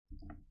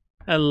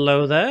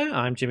Hello there,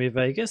 I'm Jimmy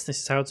Vegas.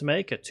 This is how to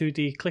make a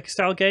 2D clicker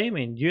style game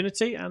in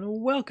Unity, and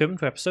welcome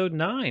to episode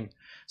 9.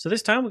 So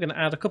this time we're going to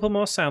add a couple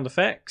more sound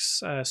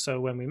effects.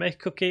 So when we make a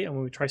cookie and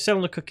when we try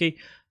selling a cookie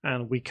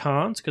and we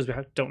can't because we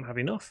don't have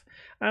enough.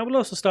 And we'll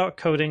also start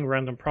coding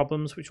random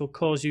problems which will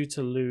cause you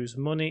to lose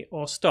money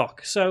or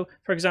stock. So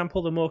for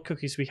example, the more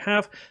cookies we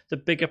have, the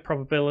bigger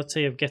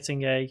probability of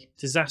getting a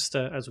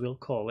disaster, as we'll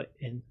call it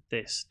in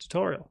this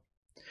tutorial.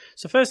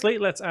 So firstly,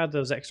 let's add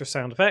those extra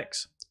sound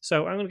effects.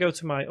 So I'm going to go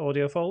to my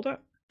audio folder,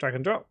 drag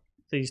and drop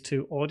these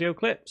two audio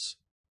clips.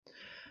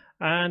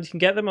 And you can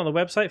get them on the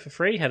website for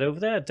free. Head over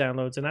there,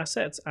 downloads and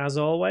assets, as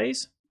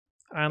always.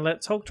 And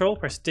let's hold Control,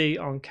 press D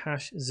on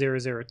cache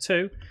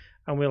 002.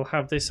 And we'll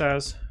have this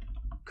as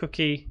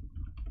cookie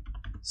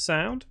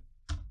sound.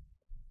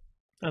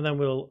 And then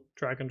we'll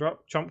drag and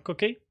drop chomp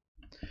cookie.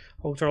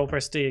 Hold Control,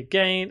 press D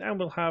again, and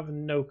we'll have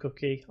no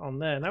cookie on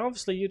there. Now,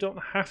 obviously, you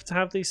don't have to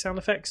have these sound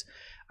effects.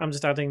 I'm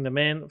just adding them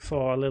in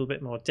for a little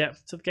bit more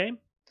depth to the game.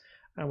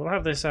 And we'll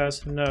have this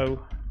as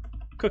no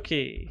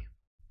cookie.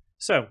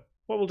 So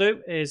what we'll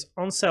do is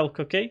on sell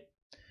cookie,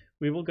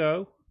 we will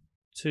go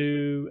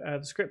to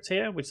the script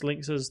here, which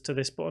links us to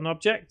this button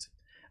object,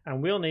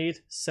 and we'll need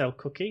sell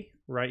cookie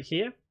right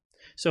here.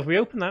 So if we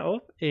open that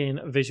up in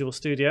Visual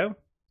Studio,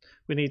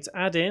 we need to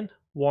add in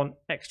one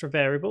extra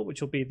variable, which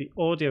will be the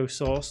audio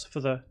source for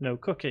the no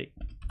cookie.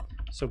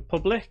 So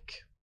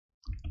public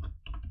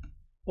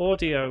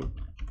audio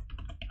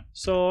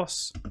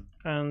source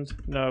and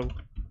no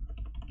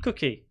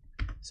cookie,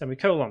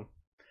 semicolon.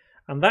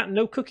 And that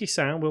no cookie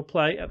sound will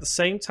play at the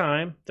same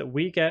time that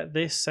we get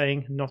this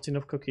saying not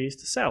enough cookies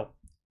to sell.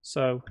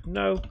 So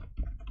no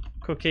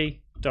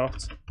cookie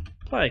dot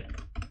play.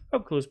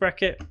 Open close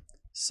bracket,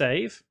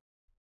 save.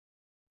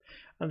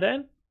 And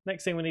then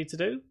next thing we need to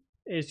do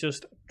is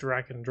just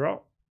drag and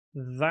drop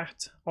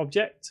that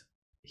object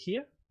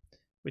here,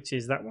 which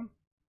is that one.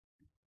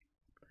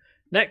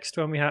 Next,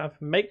 when we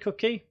have make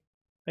cookie,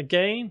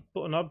 again,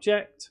 button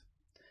object,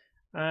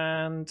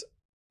 and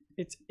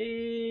it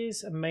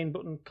is a main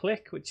button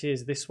click, which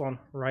is this one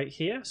right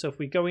here. So if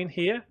we go in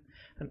here,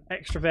 an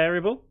extra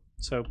variable,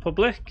 so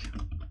public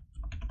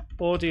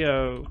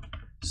audio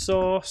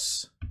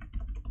source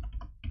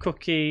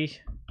cookie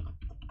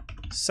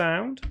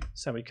sound,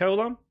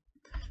 semicolon,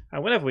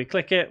 and whenever we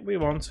click it, we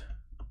want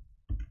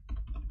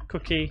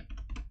cookie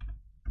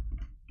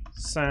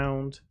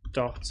sound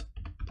dot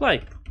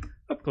play.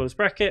 Up close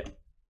bracket,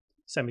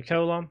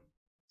 semicolon,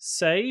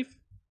 save,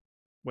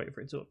 wait for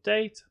it to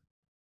update,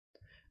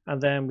 and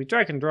then we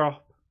drag and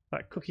drop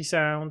that cookie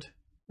sound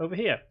over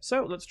here.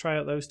 So let's try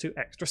out those two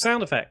extra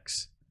sound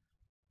effects.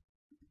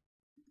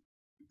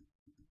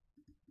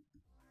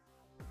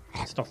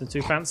 It's nothing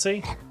too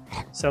fancy.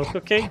 Sell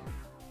cookie,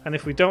 and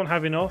if we don't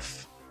have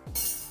enough,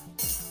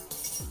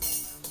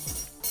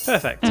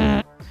 perfect.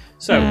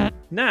 So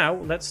now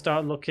let's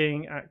start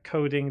looking at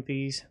coding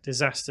these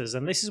disasters,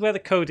 and this is where the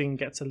coding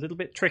gets a little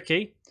bit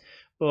tricky,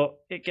 but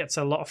it gets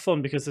a lot of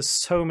fun because there's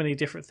so many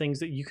different things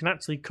that you can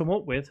actually come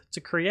up with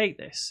to create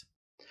this.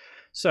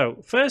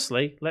 So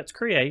firstly, let's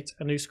create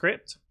a new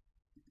script,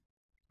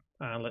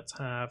 and let's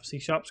have C#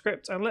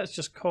 script, and let's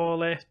just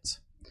call it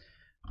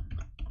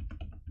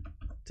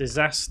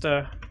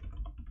disaster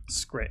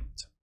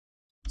script.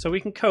 So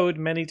we can code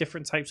many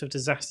different types of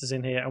disasters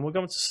in here, and we're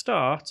going to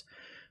start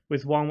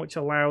with one which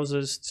allows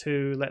us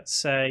to, let's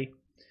say,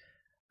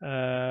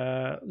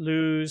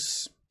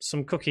 lose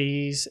some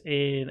cookies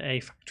in a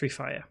factory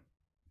fire.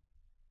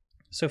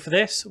 So for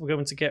this, we're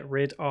going to get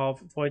rid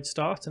of void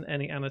start and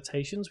any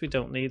annotations. We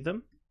don't need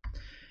them.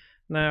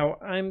 Now,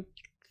 I'm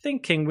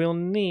thinking we'll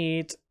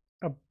need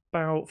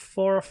about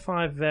 4 or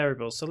 5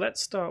 variables. So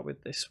let's start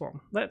with this one.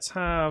 Let's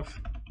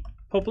have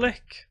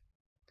public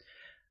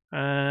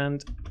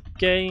and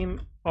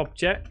game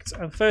object,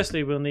 and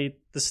firstly we'll need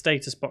the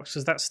status box,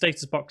 because that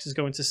status box is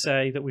going to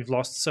say that we've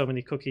lost so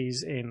many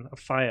cookies in a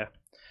fire.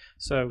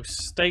 So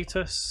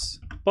status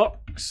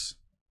box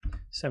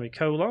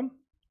semicolon.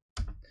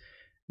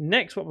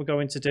 Next, what we're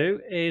going to do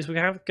is we're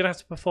going to have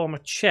to perform a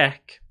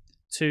check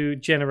to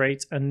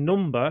generate a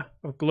number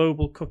of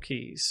global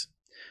cookies.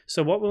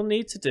 So what we'll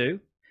need to do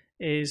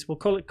is we'll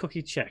call it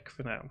cookie check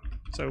for now.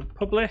 So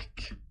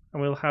public,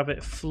 and we'll have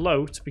it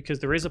float because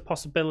there is a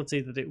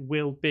possibility that it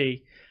will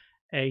be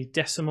a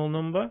decimal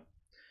number,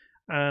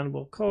 and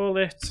we'll call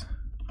it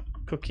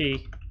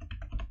cookie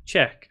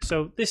check.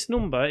 So this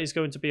number is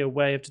going to be a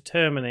way of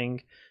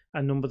determining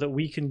a number that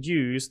we can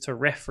use to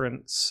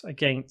reference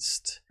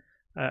against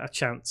a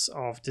chance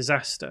of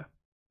disaster.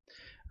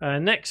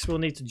 Next, we'll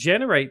need to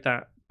generate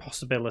that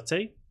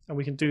possibility, and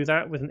we can do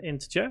that with an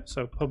integer.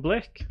 So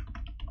public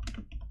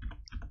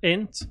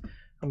int,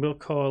 and we'll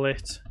call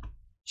it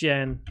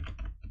gen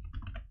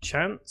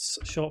chance,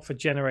 short for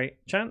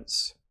generate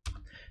chance.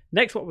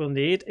 Next, what we'll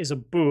need is a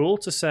bool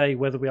to say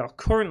whether we are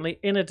currently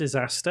in a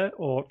disaster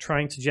or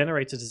trying to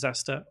generate a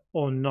disaster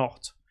or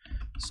not.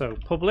 So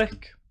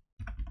public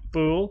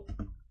bool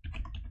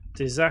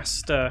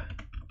disaster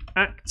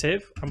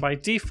active, and by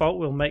default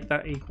we'll make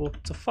that equal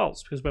to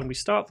false because when we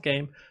start the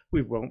game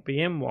we won't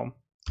be in one.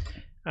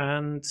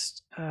 And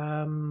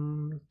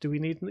do we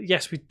need?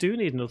 Yes, we do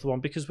need another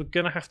one because we're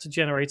going to have to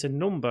generate a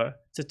number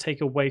to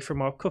take away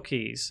from our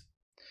cookies.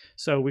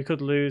 So we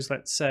could lose,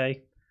 let's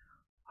say,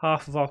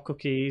 half of our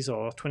cookies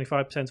or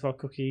 25% of our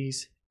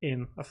cookies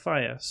in a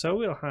fire. So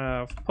we'll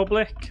have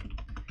public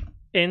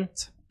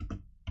int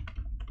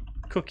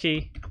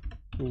cookie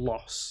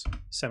loss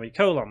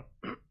semicolon.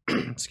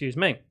 Excuse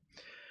me.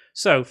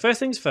 So first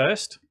things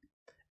first,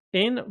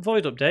 in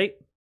void update,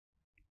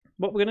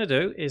 what we're going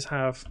to do is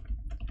have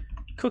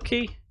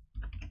cookie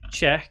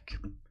check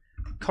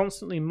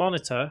constantly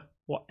monitor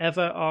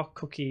whatever our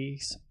cookie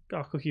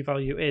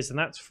value is, and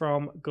that's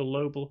from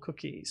global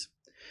cookies.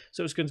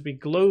 So it's going to be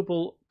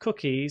global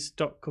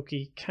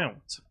cookies.cookie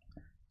count.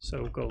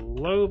 So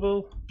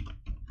global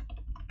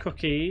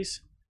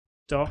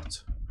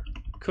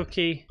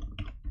cookies.cookie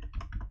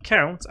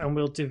count, and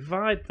we'll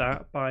divide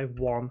that by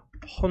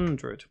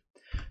 100.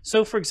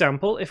 So for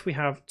example, if we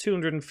have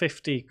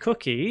 250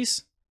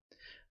 cookies,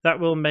 that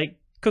will make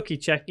cookie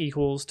check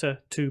equals to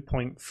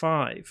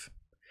 2.5.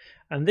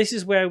 And this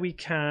is where we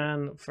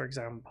can, for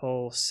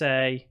example,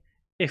 say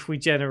if we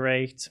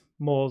generate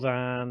more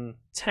than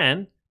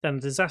 10, then a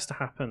disaster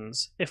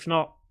happens. If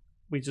not,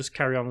 we just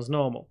carry on as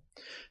normal.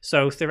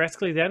 So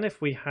theoretically then,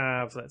 if we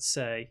have, let's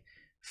say,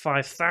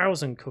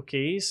 5,000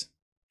 cookies,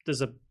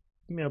 there's a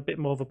bit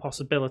more of a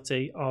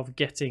possibility of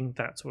getting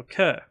that to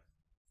occur.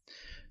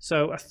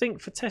 So I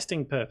think for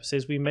testing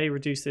purposes, we may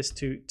reduce this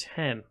to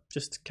 10,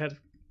 just to kind of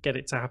get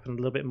it to happen a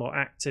little bit more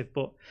active,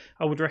 but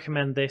I would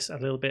recommend this a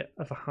little bit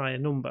of a higher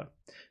number.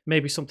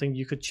 Maybe something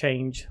you could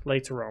change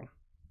later on.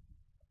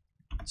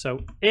 So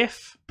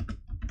if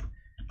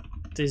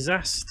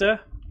disaster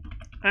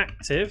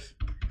active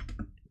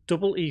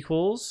double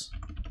equals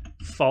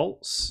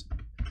false,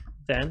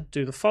 then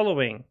do the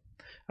following.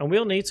 And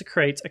we'll need to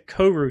create a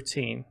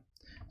coroutine.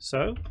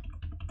 So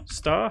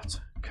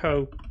start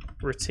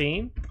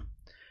coroutine,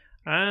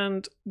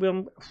 and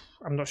I'm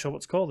not sure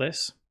what to call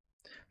this.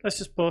 Let's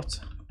just put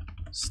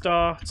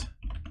start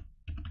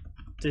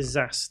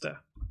disaster.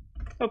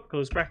 Open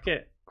close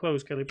bracket,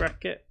 close curly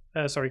bracket,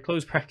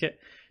 close bracket,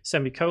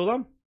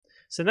 semicolon.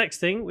 So next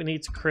thing, we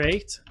need to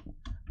create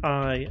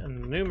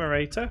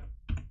enumerator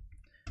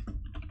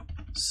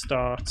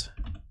start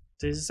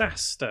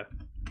disaster.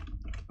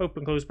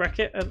 Open close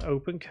bracket and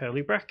open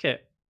curly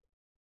bracket.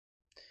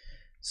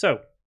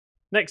 So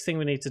next thing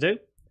we need to do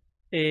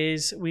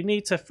is we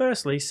need to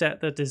firstly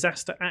set the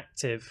disaster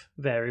active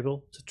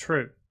variable to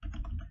true.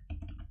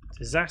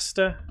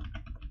 Disaster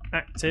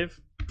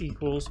active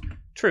equals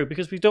true,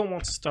 because we don't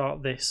want to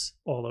start this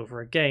all over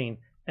again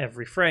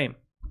every frame.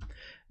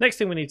 Next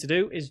thing we need to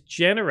do is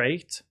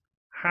generate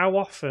how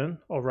often,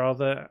 or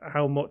rather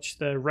how much,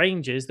 the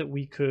range is that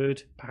we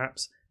could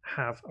perhaps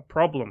have a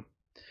problem.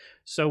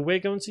 So we're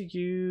going to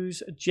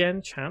use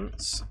gen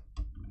chance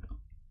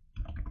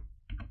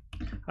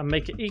and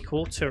make it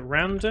equal to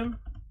random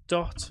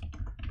dot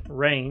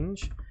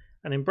range,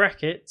 and in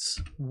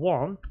brackets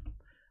 1,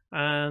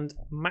 and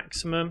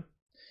maximum.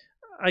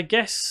 I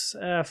guess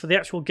for the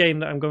actual game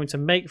that I'm going to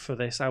make for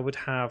this, I would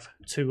have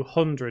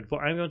 200, but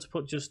I'm going to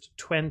put just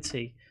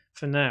 20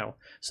 for now.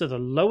 So the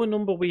lower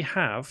number we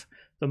have,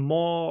 the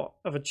more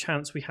of a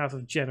chance we have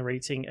of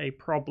generating a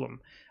problem.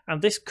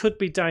 And this could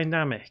be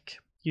dynamic.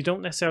 You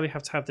don't necessarily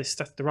have to have this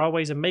stuff. There are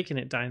ways of making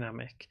it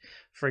dynamic.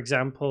 For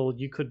example,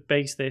 you could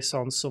base this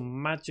on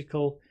some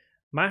magical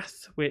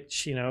math,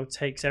 which,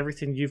 takes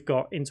everything you've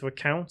got into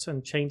account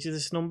and changes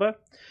this number.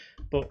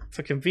 But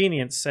for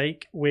convenience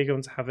sake, we're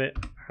going to have it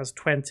as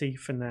 20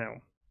 for now.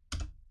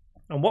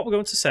 And what we're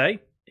going to say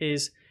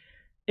is,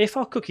 if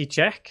our cookie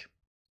check,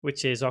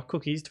 which is our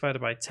cookies divided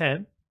by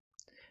 10,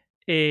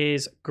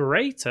 is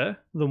greater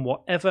than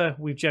whatever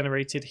we've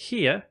generated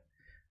here,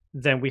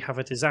 then we have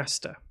a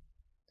disaster.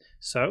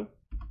 So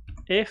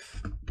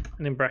if,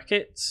 and in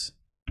brackets,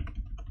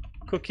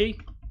 cookie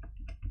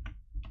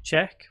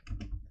check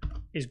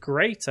is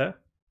greater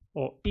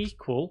or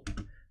equal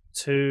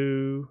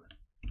to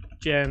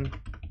gen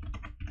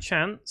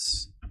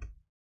chance,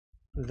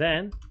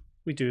 then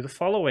we do the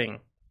following.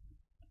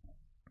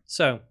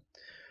 So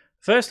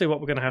firstly,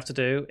 what we're going to have to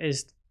do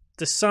is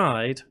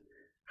decide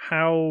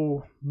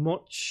how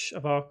much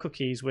of our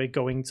cookies we're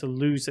going to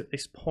lose at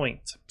this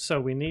point.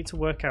 So we need to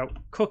work out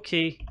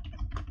cookie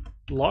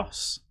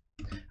loss,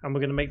 and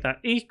we're going to make that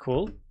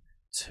equal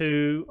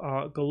to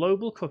our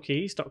global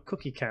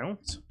cookies.cookie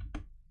count.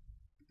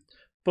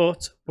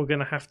 But we're going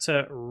to have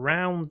to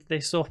round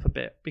this up a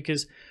bit,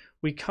 because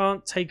we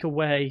can't take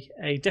away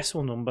a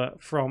decimal number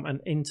from an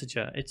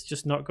integer. It's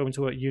just not going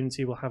to work.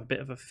 Unity will have a bit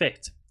of a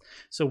fit.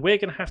 So we're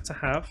going to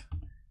have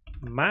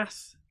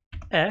math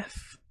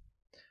f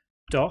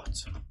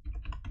dot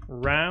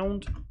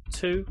round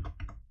to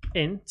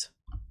int,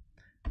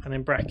 and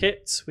in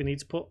brackets we need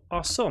to put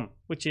our sum,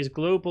 which is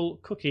global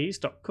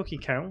cookies.cookie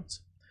count.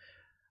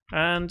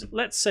 And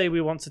let's say we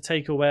want to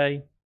take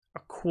away a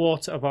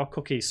quarter of our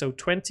cookies, so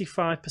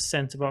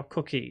 25% of our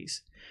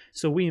cookies.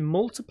 So we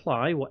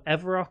multiply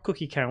whatever our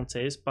cookie count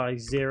is by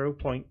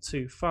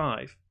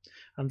 0.25,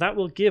 and that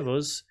will give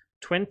us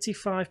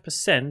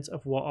 25%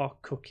 of what our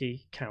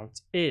cookie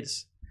count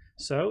is.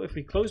 So if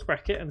we close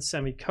bracket and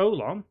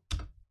semicolon,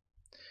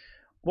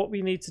 what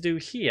we need to do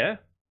here,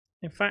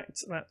 in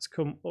fact, that's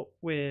come up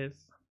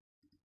with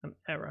an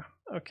error.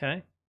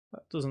 Okay,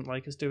 that doesn't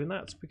like us doing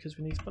that because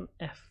we need to put an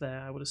F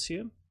there, I would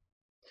assume,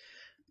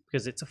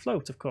 because it's a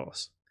float, of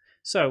course.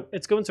 So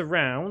it's going to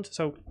round.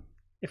 So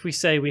if we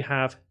say we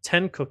have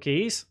 10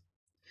 cookies,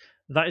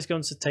 that is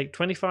going to take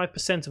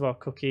 25% of our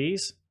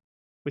cookies,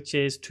 which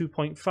is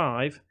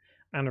 2.5,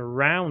 and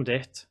round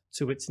it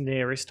to its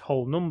nearest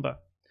whole number.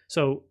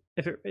 So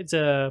if it's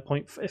a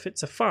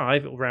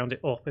 5, it'll round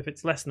it up. If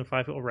it's less than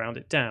 5, it'll round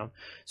it down.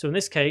 So in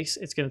this case,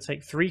 it's going to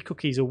take 3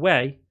 cookies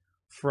away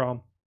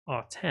from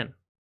our 10.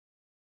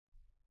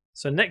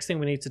 So next thing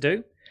we need to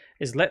do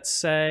is, let's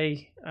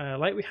say,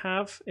 like we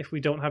have, if we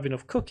don't have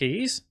enough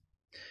cookies,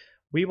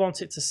 we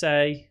want it to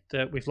say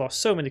that we've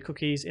lost so many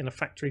cookies in a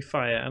factory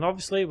fire. And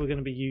obviously we're going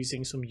to be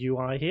using some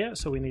UI here.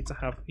 So we need to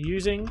have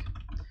using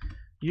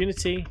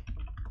Unity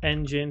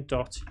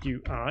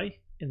engine.ui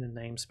in the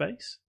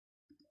namespace.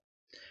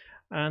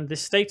 And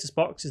this status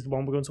box is the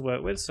one we're going to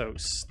work with. So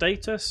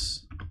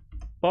status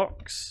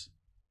box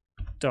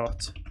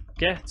dot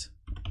get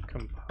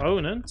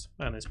component,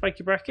 and in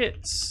spiky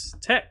brackets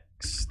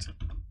text,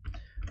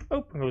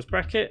 open close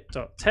bracket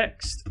dot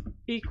text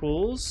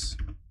equals,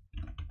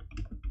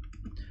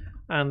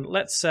 and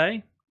let's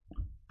say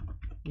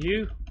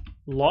you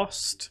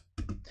lost,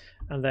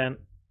 and then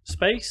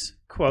space,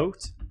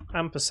 quote,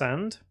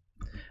 ampersand,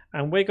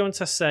 and we're going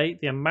to say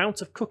the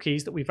amount of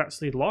cookies that we've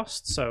actually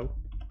lost. So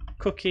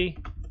cookie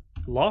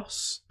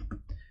loss,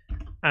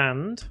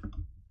 and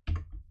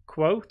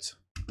quote,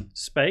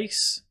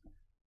 space,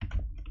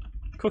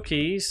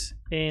 cookies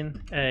in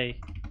a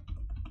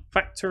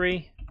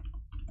factory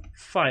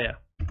fire.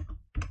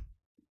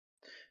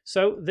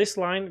 So this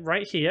line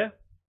right here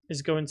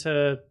is going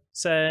to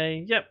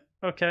say, yep,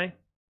 okay,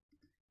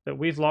 that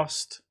we've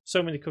lost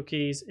so many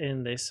cookies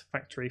in this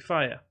factory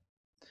fire.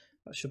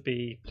 That should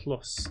be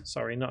plus,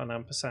 sorry, not an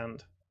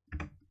ampersand.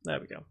 There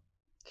we go.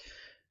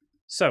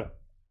 So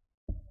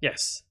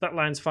yes, that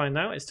line's fine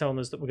now. It's telling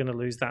us that we're going to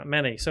lose that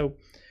many. So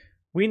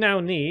we now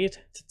need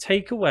to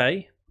take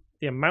away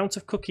the amount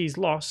of cookies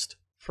lost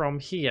from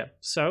here.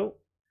 So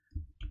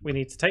we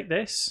need to take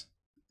this.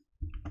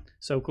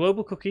 So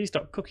global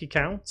cookies.cookie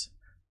count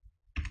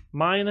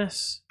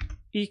minus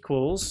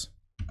equals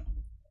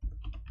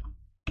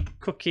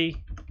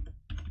cookie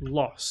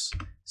loss,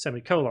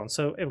 semicolon.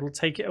 So it will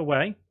take it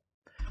away.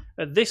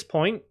 At this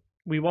point,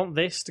 we want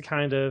this to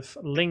kind of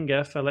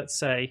linger for, let's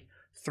say,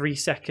 3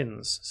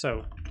 seconds.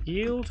 So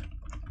yield,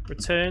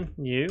 return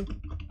new,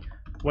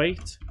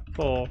 wait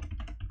for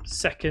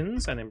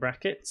seconds, and in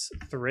brackets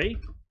 3,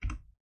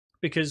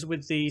 because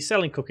with the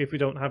selling cookie, if we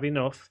don't have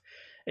enough,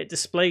 it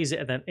displays it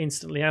and then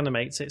instantly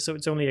animates it, so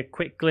it's only a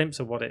quick glimpse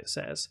of what it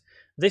says.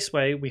 This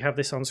way we have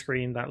this on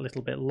screen that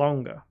little bit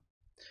longer.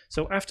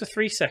 So after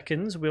 3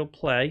 seconds we'll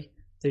play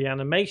the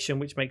animation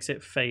which makes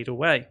it fade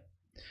away,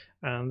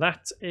 and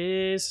that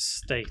is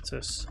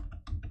status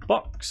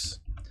box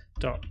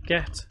dot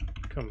get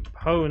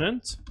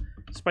component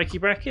spiky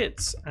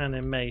brackets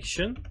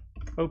animation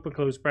open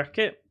close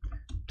bracket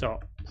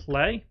dot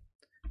play,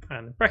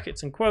 and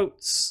brackets and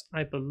quotes,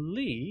 I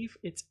believe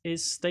it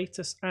is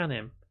status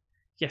anim.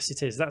 Yes,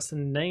 it is. That's the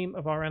name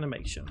of our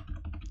animation.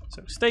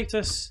 So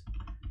status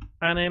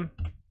anim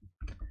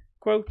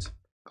quote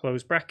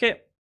close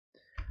bracket,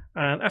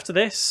 and after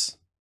this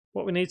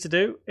what we need to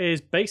do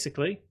is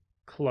basically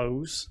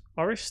close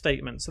our if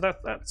statement. So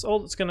that's all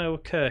that's going to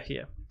occur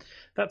here.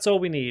 That's all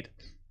we need.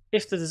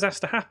 If the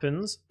disaster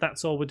happens,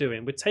 that's all we're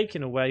doing. We're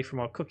taking away from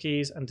our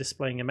cookies and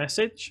displaying a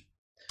message.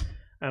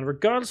 And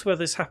regardless whether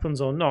this happens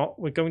or not,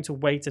 we're going to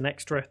wait an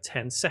extra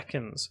 10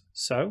 seconds.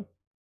 So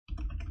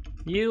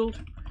yield,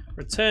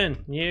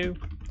 return new,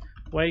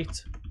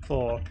 wait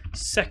for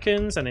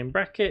seconds, and in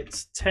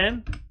brackets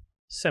 10,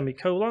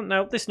 semicolon.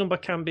 Now this number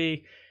can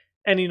be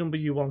any number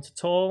you want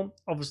at all.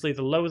 Obviously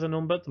the lower the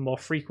number, the more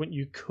frequent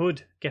you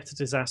could get a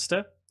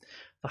disaster.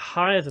 The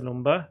higher the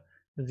number,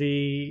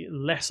 the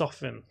less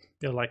often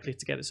you're likely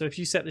to get it. So if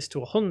you set this to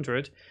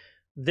 100,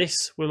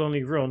 this will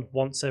only run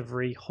once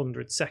every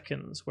 100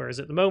 seconds, whereas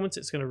at the moment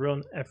it's going to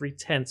run every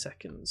 10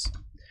 seconds.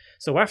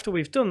 So after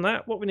we've done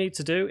that, what we need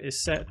to do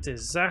is set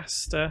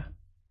disaster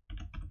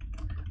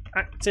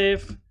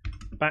active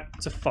back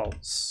to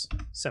false,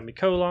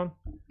 semicolon,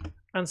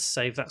 and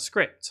save that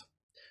script.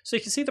 So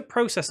you can see the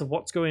process of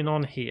what's going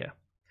on here.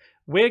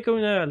 We're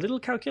going to a little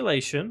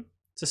calculation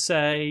to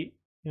say,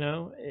 you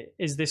know,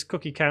 is this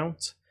cookie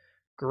count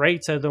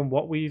greater than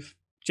what we've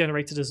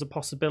generated as a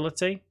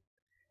possibility?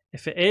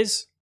 If it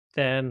is,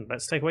 then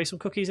let's take away some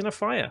cookies in a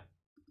fire.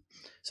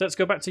 So let's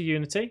go back to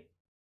Unity,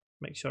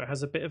 make sure it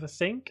has a bit of a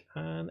think,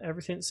 and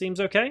everything seems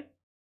okay.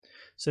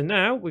 So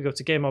now we go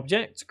to game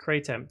object,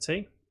 create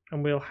empty,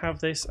 and we'll have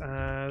this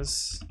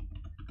as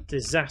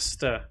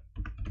disaster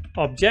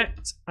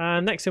object.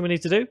 And next thing we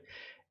need to do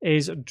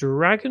is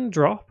drag and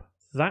drop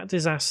that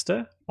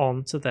disaster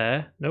onto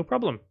there, no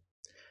problem.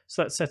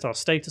 So let's set our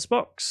status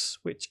box,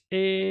 which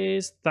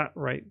is that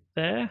right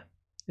there.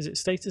 Is it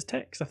status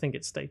text? I think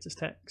it's status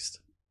text.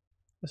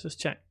 Let's just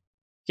check.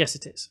 Yes,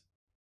 it is.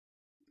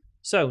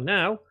 So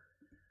now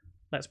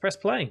let's press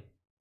play.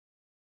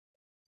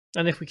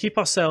 And if we keep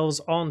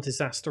ourselves on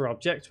disaster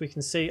object, we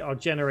can see our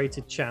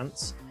generated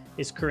chance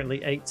is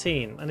currently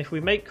 18. And if we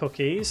make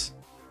cookies,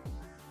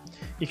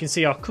 you can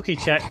see our cookie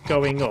check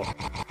going up.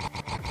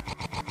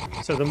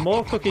 So the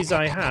more cookies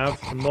I have,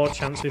 the more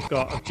chance we've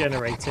got of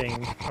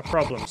generating a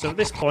problem. So at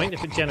this point,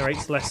 if it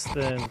generates less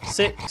than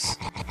 6,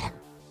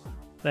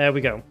 there we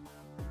go.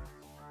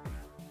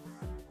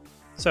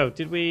 So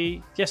did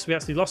we... Yes, we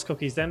actually lost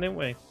cookies then, didn't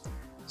we?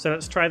 So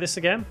let's try this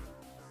again.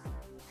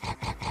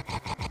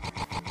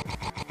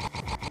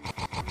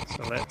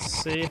 So let's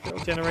see if it'll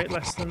generate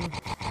less than...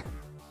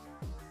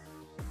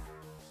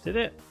 Did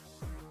it?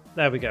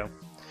 There we go.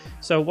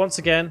 So once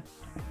again,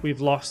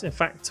 we've lost. In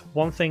fact,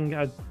 one thing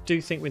I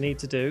do think we need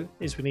to do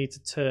is we need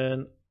to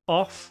turn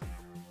off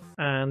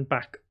and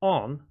back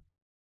on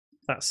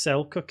that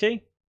cell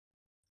cookie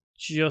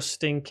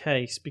just in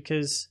case,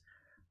 because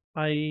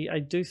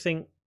I do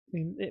think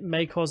it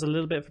may cause a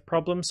little bit of a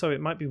problem. So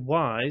it might be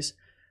wise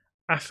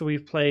after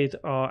we've played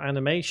our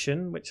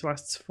animation, which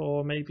lasts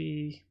for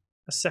maybe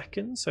a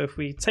second. So if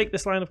we take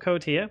this line of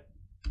code here,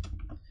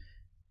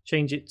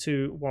 change it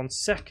to 1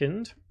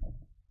 second,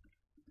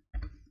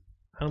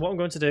 and what I'm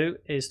going to do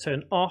is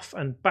turn off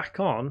and back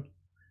on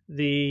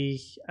the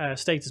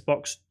status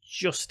box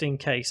just in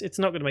case. It's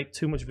not going to make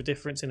too much of a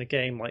difference in a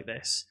game like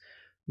this.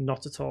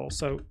 Not at all.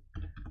 So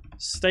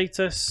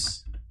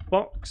status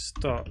box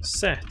dot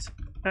set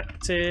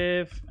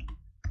active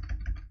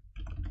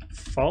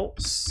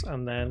false,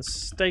 and then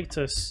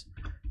status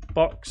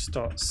box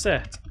dot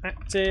set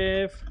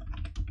active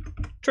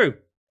true,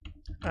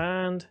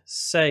 and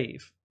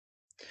save.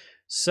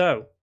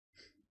 So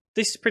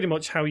this is pretty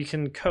much how you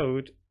can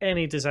code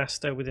any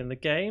disaster within the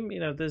game. You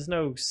know, there's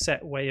no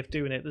set way of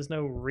doing it. There's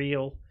no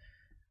real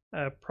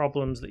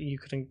problems that you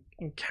could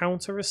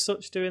encounter as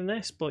such doing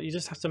this, but you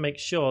just have to make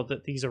sure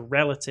that these are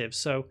relative.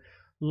 So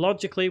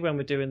logically, when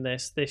we're doing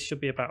this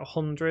should be about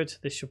 100.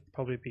 This should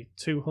probably be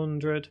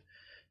 200.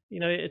 You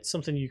know, it's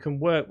something you can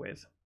work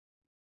with.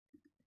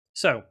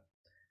 So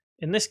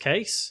in this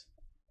case,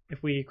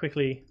 if we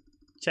quickly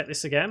check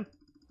this again.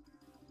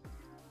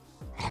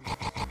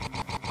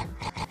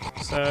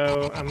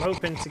 So I'm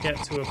hoping to get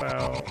to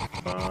about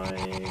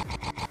 5,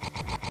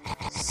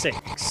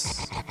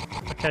 6.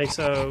 Okay,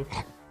 so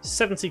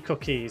 70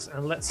 cookies,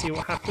 and let's see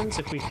what happens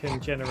if we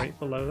can generate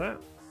below that.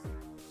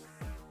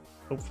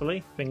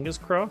 Hopefully, fingers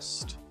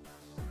crossed.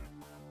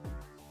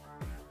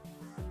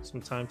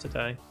 Sometime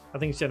today. I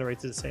think it's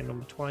generated the same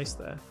number twice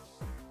there.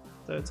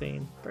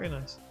 13, very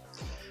nice.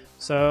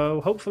 So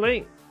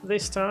hopefully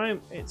this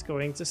time it's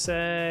going to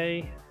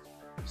say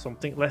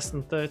something less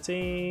than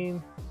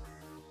 13.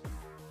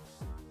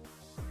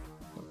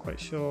 Quite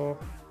sure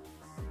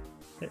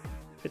if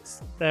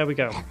it's there. We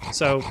go.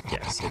 So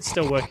yes, it's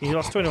still working. You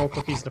lost 21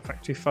 cookies in a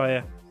factory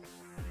fire,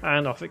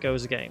 and off it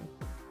goes again.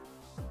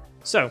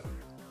 So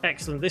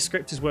excellent. This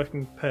script is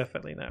working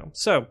perfectly now.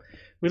 So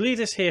we leave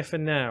this here for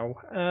now.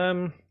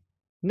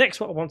 Next,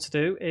 what I want to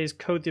do is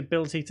code the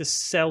ability to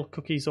sell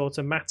cookies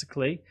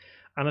automatically,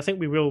 and I think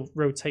we will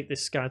rotate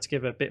this guy to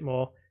give a bit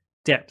more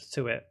depth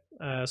to it.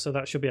 So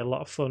that should be a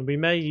lot of fun. We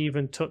may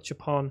even touch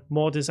upon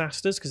more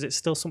disasters because it's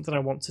still something I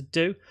want to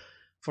do.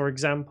 For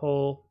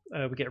example,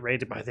 we get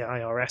raided by the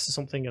IRS or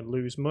something and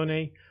lose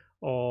money,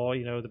 or,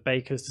 you know, the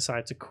bakers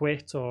decide to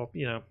quit, or,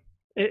 you know,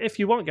 if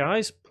you want,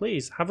 guys,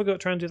 please have a go at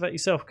trying to do that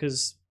yourself,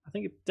 because I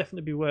think it'd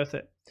definitely be worth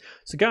it.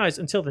 So guys,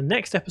 until the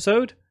next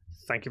episode,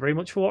 thank you very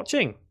much for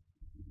watching.